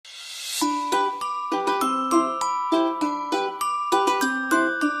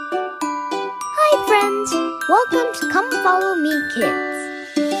Kids.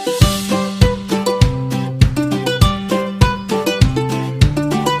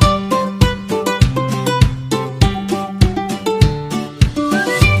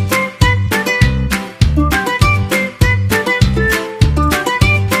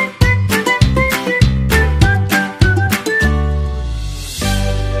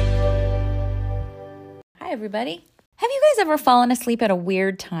 Hi, everybody. Have you guys ever fallen asleep at a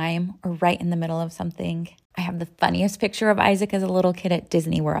weird time or right in the middle of something? I have the funniest picture of Isaac as a little kid at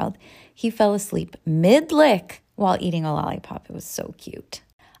Disney World. He fell asleep mid-lick while eating a lollipop. It was so cute.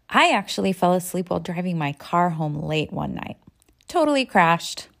 I actually fell asleep while driving my car home late one night. Totally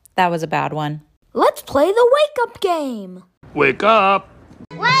crashed. That was a bad one. Let's play the wake-up game. Wake up!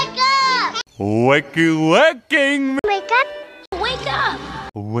 Wake up! Waking! Wake up! Wake up!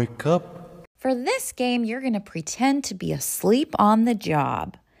 Wake up! For this game, you're going to pretend to be asleep on the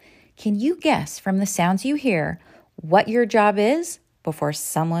job. Can you guess from the sounds you hear what your job is before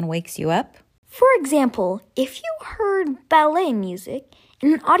someone wakes you up? For example, if you heard ballet music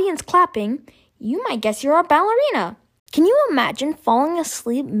and an audience clapping, you might guess you're a ballerina. Can you imagine falling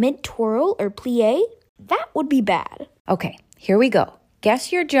asleep mid-twirl or plie? That would be bad. Okay, here we go.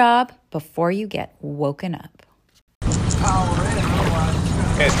 Guess your job before you get woken up.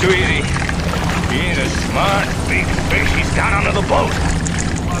 It's too easy. He ain't a smart big fish. He's got onto the boat.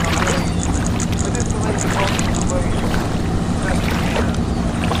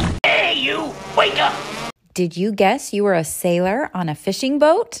 Hey, you! Wake up! Did you guess you were a sailor on a fishing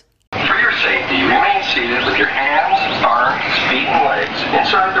boat? For your safety, remain seated with your hands, arms, feet, and legs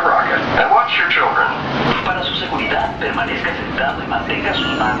inside the rocket, and watch your children. Para su seguridad, permanezca sentado y mantenga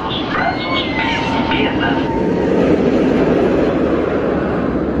sus manos, brazos, pies y piernas.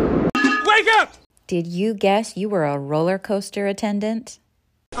 Wake up! Did you guess you were a roller coaster attendant?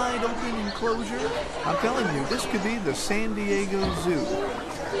 Wide open enclosure. I'm telling you, this could be the San Diego Zoo.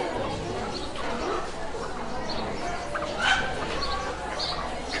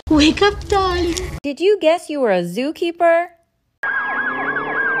 Wake up, darling. Did you guess you were a zookeeper?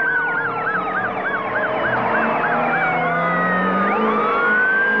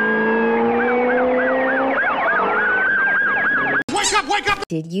 Wake up! Wake up!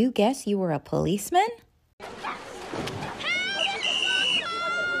 Did you guess you were a policeman?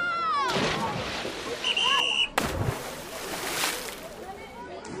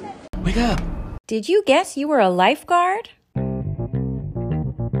 Wake up! Did you guess you were a lifeguard?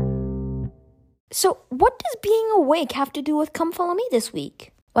 So, what does being awake have to do with Come Follow Me this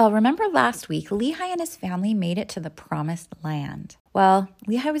week? Well, remember last week, Lehi and his family made it to the promised land. Well,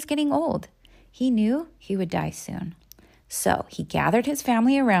 Lehi was getting old. He knew he would die soon. So he gathered his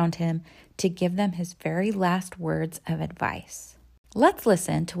family around him to give them his very last words of advice. Let's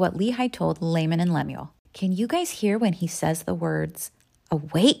listen to what Lehi told Laman and Lemuel. Can you guys hear when he says the words,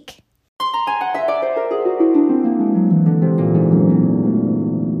 awake?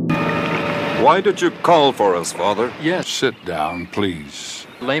 Why did you call for us, Father? Yes, sit down, please.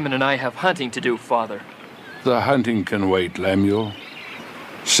 Laman and I have hunting to do, Father. The hunting can wait, Lemuel.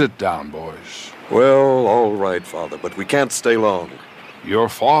 Sit down, boys. Well, all right, Father, but we can't stay long. Your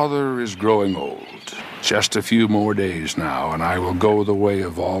father is growing old. Just a few more days now, and I will go the way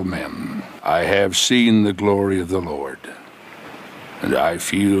of all men. I have seen the glory of the Lord, and I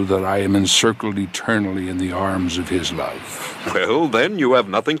feel that I am encircled eternally in the arms of his love. Well, then you have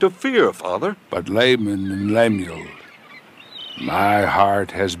nothing to fear, Father. But Laman and Lemuel, my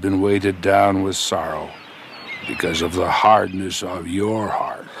heart has been weighted down with sorrow because of the hardness of your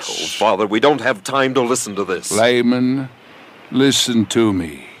hearts. Oh, Father, we don't have time to listen to this. Laman, listen to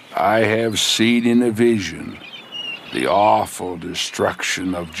me. I have seen in a vision the awful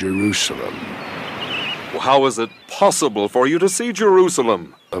destruction of Jerusalem. Well, how is it possible for you to see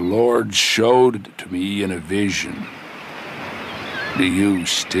Jerusalem? The Lord showed it to me in a vision. Do you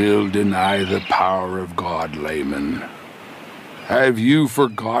still deny the power of God, Laman? Have you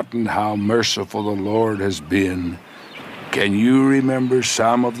forgotten how merciful the Lord has been? Can you remember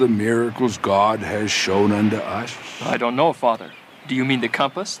some of the miracles God has shown unto us? I don't know, Father. Do you mean the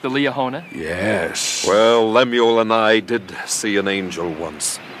compass, the Liahona? Yes. Well, Lemuel and I did see an angel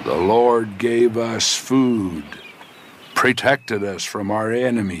once. The Lord gave us food, protected us from our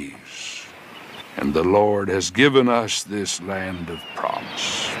enemies, and the Lord has given us this land of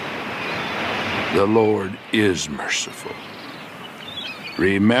promise. The Lord is merciful.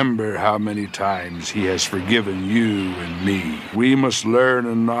 Remember how many times he has forgiven you and me. We must learn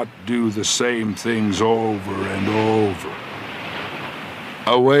and not do the same things over and over.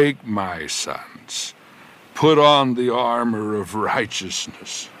 Awake, my sons. Put on the armor of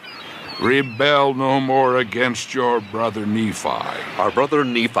righteousness. Rebel no more against your brother Nephi. Our brother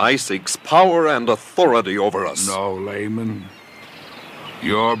Nephi seeks power and authority over us. No, Laman.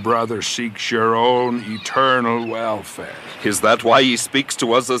 Your brother seeks your own eternal welfare. Is that why he speaks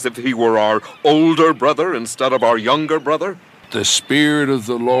to us as if he were our older brother instead of our younger brother? The Spirit of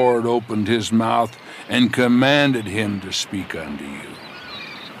the Lord opened his mouth and commanded him to speak unto you.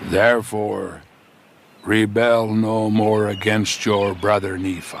 Therefore, rebel no more against your brother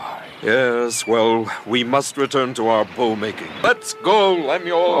Nephi. Yes, well, we must return to our bow-making. Let's go,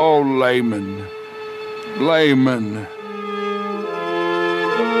 Lemuel. Oh, Laman. Laman.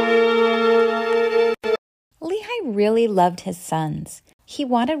 Lehi really loved his sons. He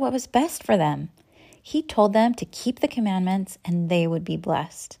wanted what was best for them. He told them to keep the commandments and they would be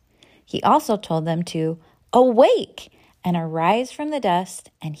blessed. He also told them to awake and arise from the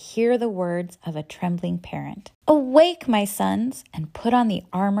dust and hear the words of a trembling parent. Awake, my sons, and put on the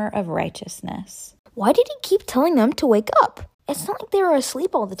armor of righteousness. Why did he keep telling them to wake up? It's not like they were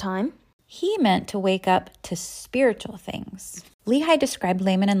asleep all the time. He meant to wake up to spiritual things. Lehi described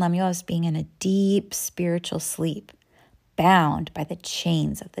Laman and Lemuel as being in a deep spiritual sleep, bound by the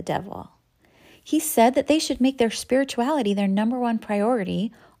chains of the devil. He said that they should make their spirituality their number one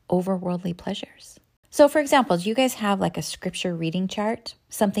priority over worldly pleasures. So, for example, do you guys have like a scripture reading chart,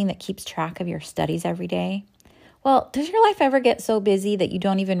 something that keeps track of your studies every day? Well, does your life ever get so busy that you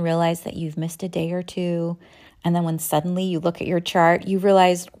don't even realize that you've missed a day or two? And then when suddenly you look at your chart, you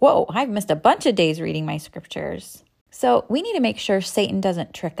realize, whoa, I've missed a bunch of days reading my scriptures. So we need to make sure Satan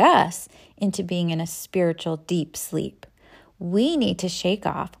doesn't trick us into being in a spiritual deep sleep. We need to shake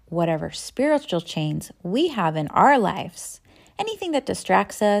off whatever spiritual chains we have in our lives, anything that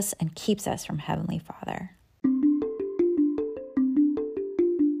distracts us and keeps us from Heavenly Father.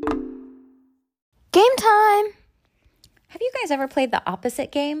 Game time! Have you guys ever played the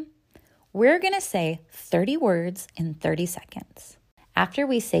opposite game? We're going to say 30 words in 30 seconds. After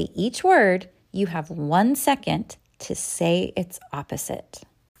we say each word, you have 1 second to say its opposite.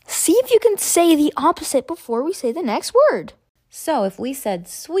 See if you can say the opposite before we say the next word. So if we said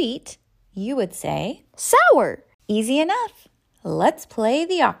sweet, you would say sour. Easy enough. Let's play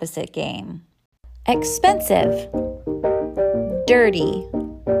the opposite game. Expensive, dirty,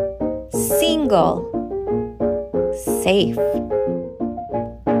 single, safe,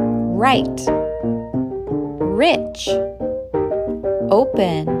 right, rich,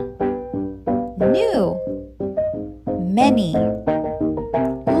 open, new, many,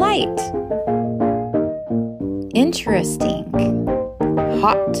 light, interesting,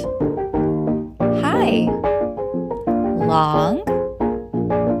 hot, high, long,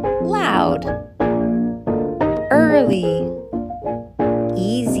 loud, early,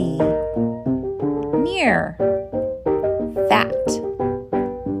 easy, near, fat,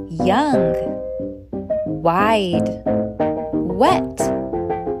 young, wide, wet,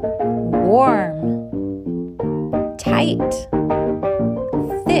 warm, tight,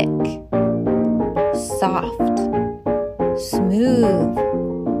 thick, soft, smooth,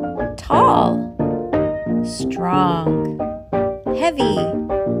 tall, strong, heavy,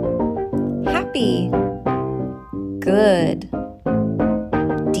 happy, good,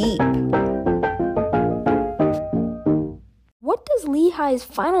 deep. What does Lehi's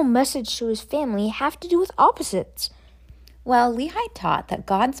final message to his family have to do with opposites? Well, Lehi taught that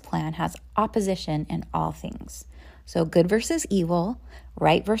God's plan has opposition in all things. So good versus evil,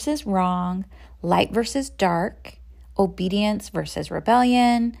 right versus wrong, light versus dark, obedience versus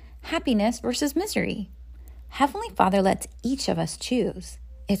rebellion, happiness versus misery. Heavenly Father lets each of us choose.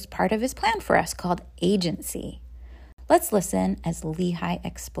 It's part of his plan for us called agency. Let's listen as Lehi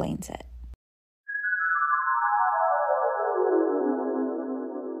explains it.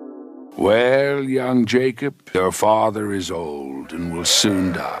 Well, young Jacob, your father is old and will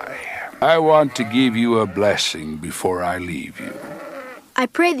soon die. I want to give you a blessing before I leave you. I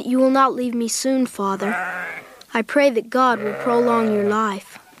pray that you will not leave me soon, Father. I pray that God will prolong your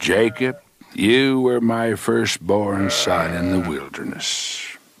life. Jacob, you were my firstborn son in the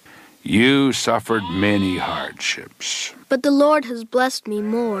wilderness. You suffered many hardships. But the Lord has blessed me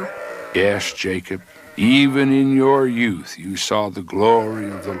more. Yes, Jacob, even in your youth you saw the glory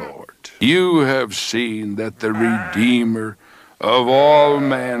of the Lord. You have seen that the Redeemer of all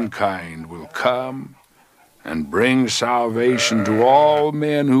mankind will come and bring salvation to all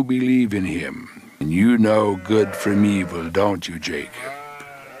men who believe in him. And you know good from evil, don't you, Jacob?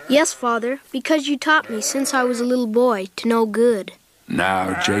 Yes, Father, because you taught me since I was a little boy to know good.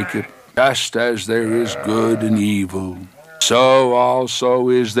 Now, Jacob, just as there is good and evil, so also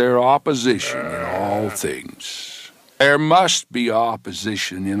is there opposition in all things. There must be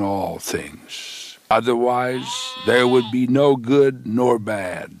opposition in all things. Otherwise, there would be no good nor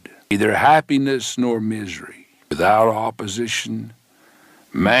bad, neither happiness nor misery. Without opposition,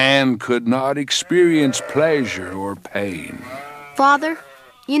 man could not experience pleasure or pain. Father,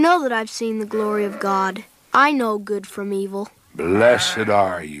 you know that I've seen the glory of God. I know good from evil. Blessed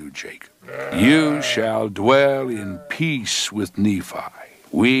are you, Jacob. You shall dwell in peace with Nephi.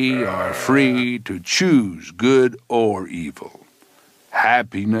 We are free to choose good or evil,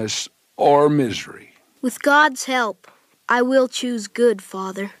 happiness or misery. With God's help, I will choose good,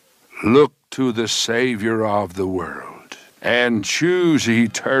 Father. Look to the Savior of the world and choose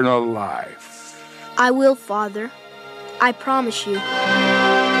eternal life. I will, Father. I promise you.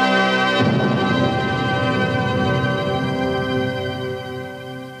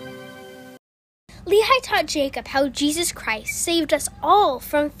 Lehi taught Jacob how Jesus Christ saved us all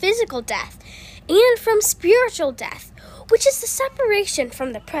from physical death and from spiritual death, which is the separation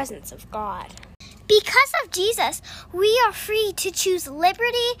from the presence of God. Because of Jesus, we are free to choose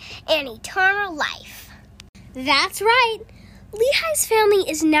liberty and eternal life. That's right. Lehi's family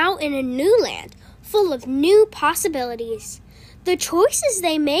is now in a new land, full of new possibilities. The choices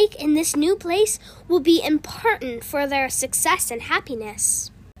they make in this new place will be important for their success and happiness.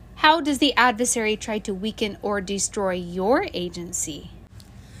 How does the adversary try to weaken or destroy your agency?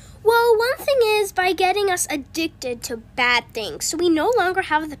 Well, one thing is by getting us addicted to bad things, so we no longer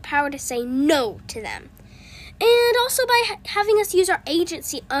have the power to say no to them. And also by having us use our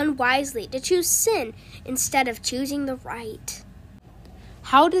agency unwisely to choose sin instead of choosing the right.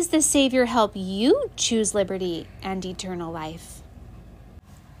 How does the Savior help you choose liberty and eternal life?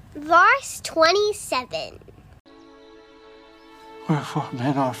 Verse 27. Wherefore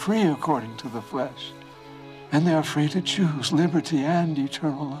men are free according to the flesh, and they are free to choose liberty and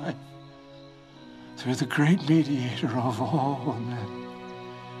eternal life through the great Mediator of all men,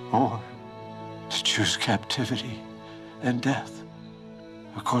 or to choose captivity and death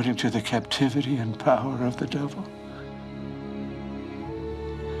according to the captivity and power of the devil.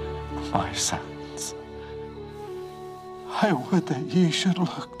 My sons, I would that ye should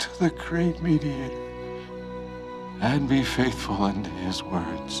look to the great Mediator and be faithful unto his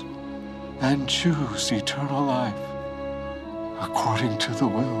words, and choose eternal life according to the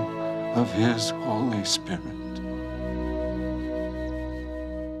will of his Holy Spirit.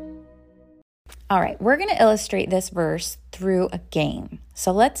 All right, we're going to illustrate this verse through a game.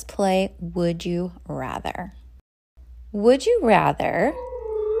 So let's play Would You Rather. Would you rather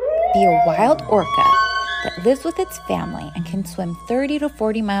be a wild orca that lives with its family and can swim 30 to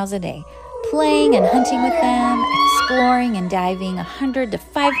 40 miles a day, playing and hunting with them, exploring and diving 100 to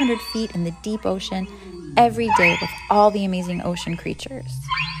 500 feet in the deep ocean every day with all the amazing ocean creatures?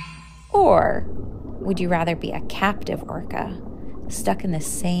 Or would you rather be a captive orca, stuck in the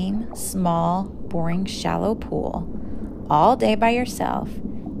same small, boring, shallow pool all day by yourself,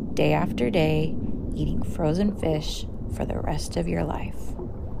 day after day, eating frozen fish for the rest of your life?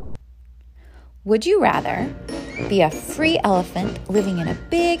 Would you rather be a free elephant living in a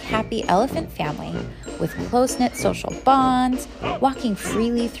big, happy elephant family with close-knit social bonds, walking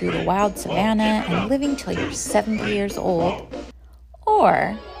freely through the wild savanna and living till you're 70 years old?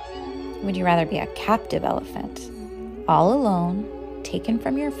 Or would you rather be a captive elephant, all alone, taken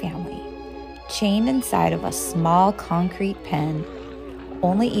from your family, chained inside of a small concrete pen,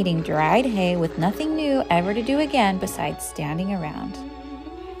 only eating dried hay with nothing new ever to do again besides standing around?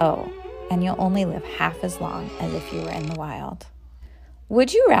 Oh, and you'll only live half as long as if you were in the wild.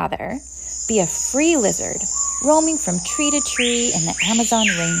 Would you rather be a free lizard roaming from tree to tree in the Amazon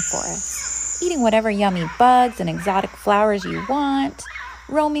rainforest, eating whatever yummy bugs and exotic flowers you want,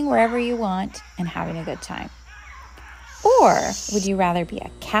 roaming wherever you want, and having a good time? Or would you rather be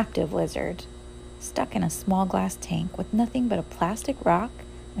a captive lizard, stuck in a small glass tank with nothing but a plastic rock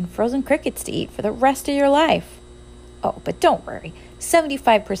and frozen crickets to eat for the rest of your life? Oh, but don't worry.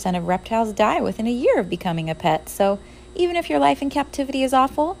 75% of reptiles die within a year of becoming a pet, so even if your life in captivity is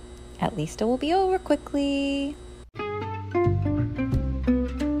awful, at least it will be over quickly.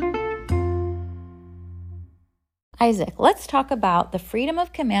 Isaac, let's talk about the freedom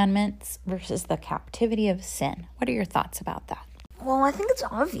of commandments versus the captivity of sin. What are your thoughts about that? Well, I think it's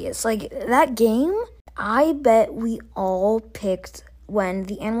obvious. Like, that game, I bet we all picked when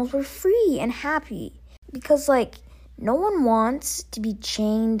the animals were free and happy. Because, like, no one wants to be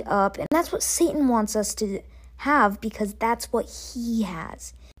chained up, and that's what Satan wants us to have because that's what he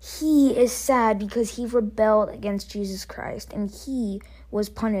has. He is sad because he rebelled against Jesus Christ, and he was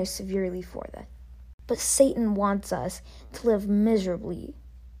punished severely for that. But Satan wants us to live miserably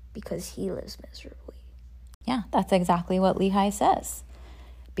because he lives miserably. Yeah, that's exactly what Lehi says.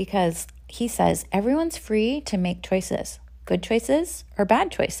 Because he says everyone's free to make choices, good choices or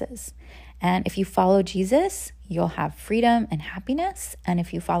bad choices. And if you follow Jesus, you'll have freedom and happiness. And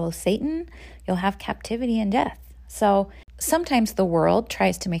if you follow Satan, you'll have captivity and death. So sometimes the world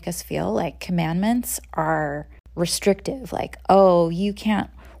tries to make us feel like commandments are restrictive, like, oh, you can't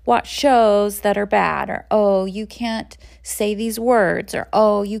watch shows that are bad, or oh, you can't say these words, or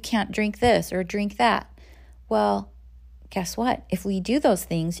oh, you can't drink this or drink that. Well, guess what? If we do those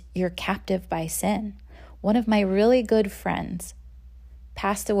things, you're captive by sin. One of my really good friends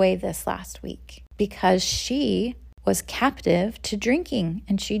passed away this last week because she was captive to drinking,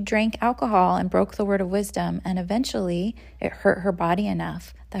 and she drank alcohol and broke the word of wisdom, and eventually it hurt her body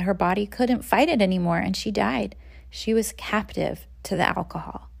enough that her body couldn't fight it anymore, and she died. She was captive to the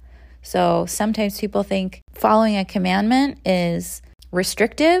alcohol. So sometimes people think following a commandment is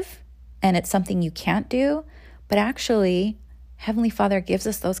restrictive and it's something you can't do, but actually Heavenly Father gives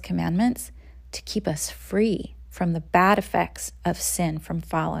us those commandments to keep us free from the bad effects of sin from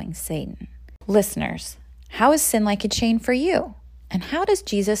following Satan. Listeners, how is sin like a chain for you? And how does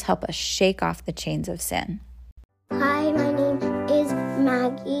Jesus help us shake off the chains of sin? Hi, my name is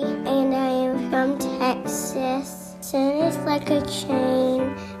Maggie, and I am from Texas. Sin is like a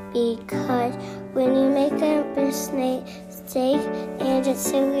chain because when you make a mistake and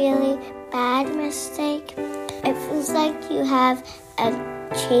it's a really bad mistake, it feels like you have a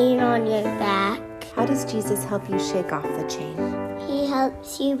chain on your back. How does Jesus help you shake off the chain? He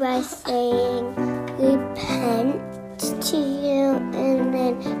helps you by saying, repent to you, and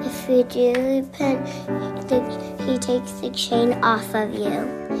then if you do repent, he takes the chain off of you,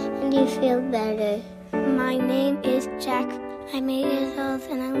 and you feel better. My name is Jack. I'm 8 years old,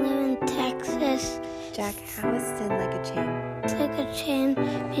 and I live in Texas. Jack, how is sin like a chain? It's like a chain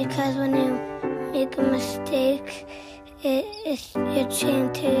because when you make a mistake, you're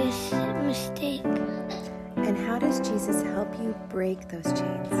chained to your mistake. And how does Jesus help you break those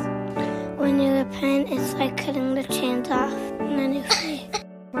chains? When you repent, it's like cutting the chains off, and then you're free.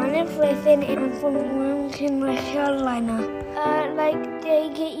 My name's Lathan, and I'm from Wilmington, North Carolina. They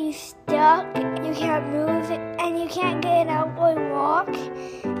get you stuck, you can't move, and you can't get out by walk.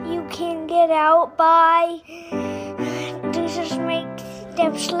 You can get out by just make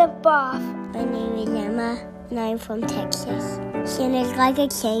them slip off. My name is Emma, and I'm from Texas. Sin is like a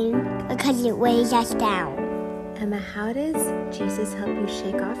chain because it weighs us down. Emma, how does Jesus help you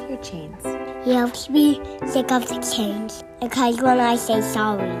shake off your chains? He helps me shake off the chains because when I say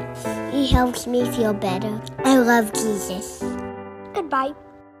sorry, he helps me feel better. I love Jesus. Goodbye.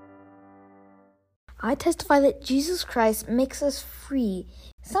 I testify that Jesus Christ makes us free.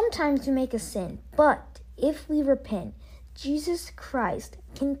 Sometimes we make a sin, but if we repent, Jesus Christ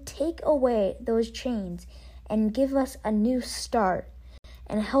can take away those chains and give us a new start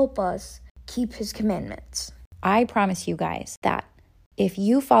and help us keep his commandments. I promise you guys that if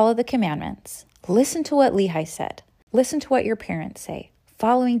you follow the commandments, listen to what Lehi said, listen to what your parents say,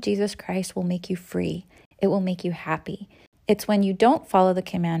 following Jesus Christ will make you free. It will make you happy. It's when you don't follow the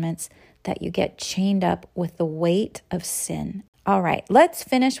commandments that you get chained up with the weight of sin. All right, let's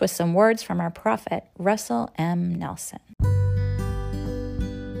finish with some words from our prophet, Russell M. Nelson.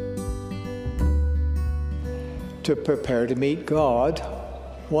 To prepare to meet God,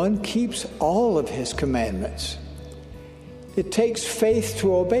 one keeps all of his commandments. It takes faith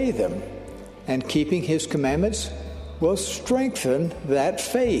to obey them, and keeping his commandments will strengthen that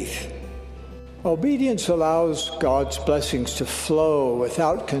faith. Obedience allows God's blessings to flow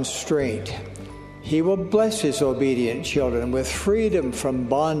without constraint. He will bless his obedient children with freedom from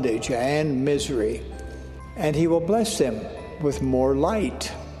bondage and misery, and he will bless them with more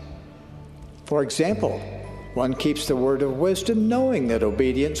light. For example, one keeps the word of wisdom knowing that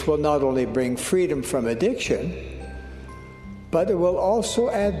obedience will not only bring freedom from addiction, but it will also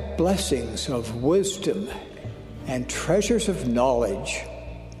add blessings of wisdom and treasures of knowledge.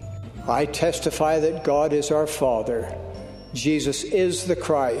 I testify that God is our Father. Jesus is the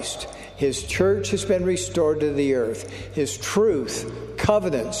Christ. His church has been restored to the earth. His truth,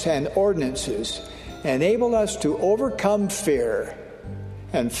 covenants, and ordinances enable us to overcome fear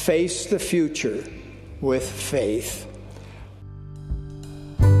and face the future with faith.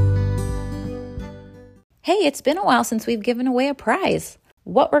 Hey, it's been a while since we've given away a prize.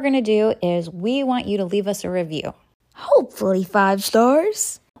 What we're going to do is we want you to leave us a review. Hopefully 5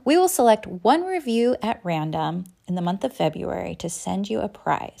 stars. We will select one review at random in the month of February to send you a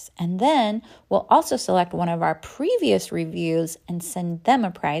prize. And then we'll also select one of our previous reviews and send them a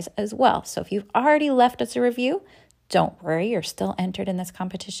prize as well. So if you've already left us a review, Don't worry, you're still entered in this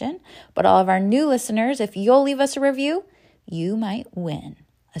competition. But all of our new listeners, if you'll leave us a review, you might win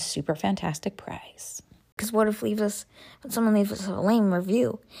a super fantastic prize. Because what if someone leaves us a lame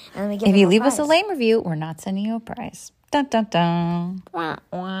review? And we give if you leave prize? us a lame review, we're not sending you a prize. Dun, dun, dun. Wah,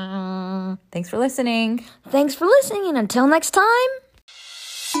 wah. Thanks for listening. Thanks for listening, and until next time.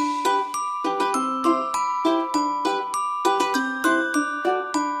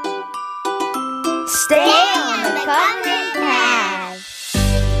 Stay on the covenant.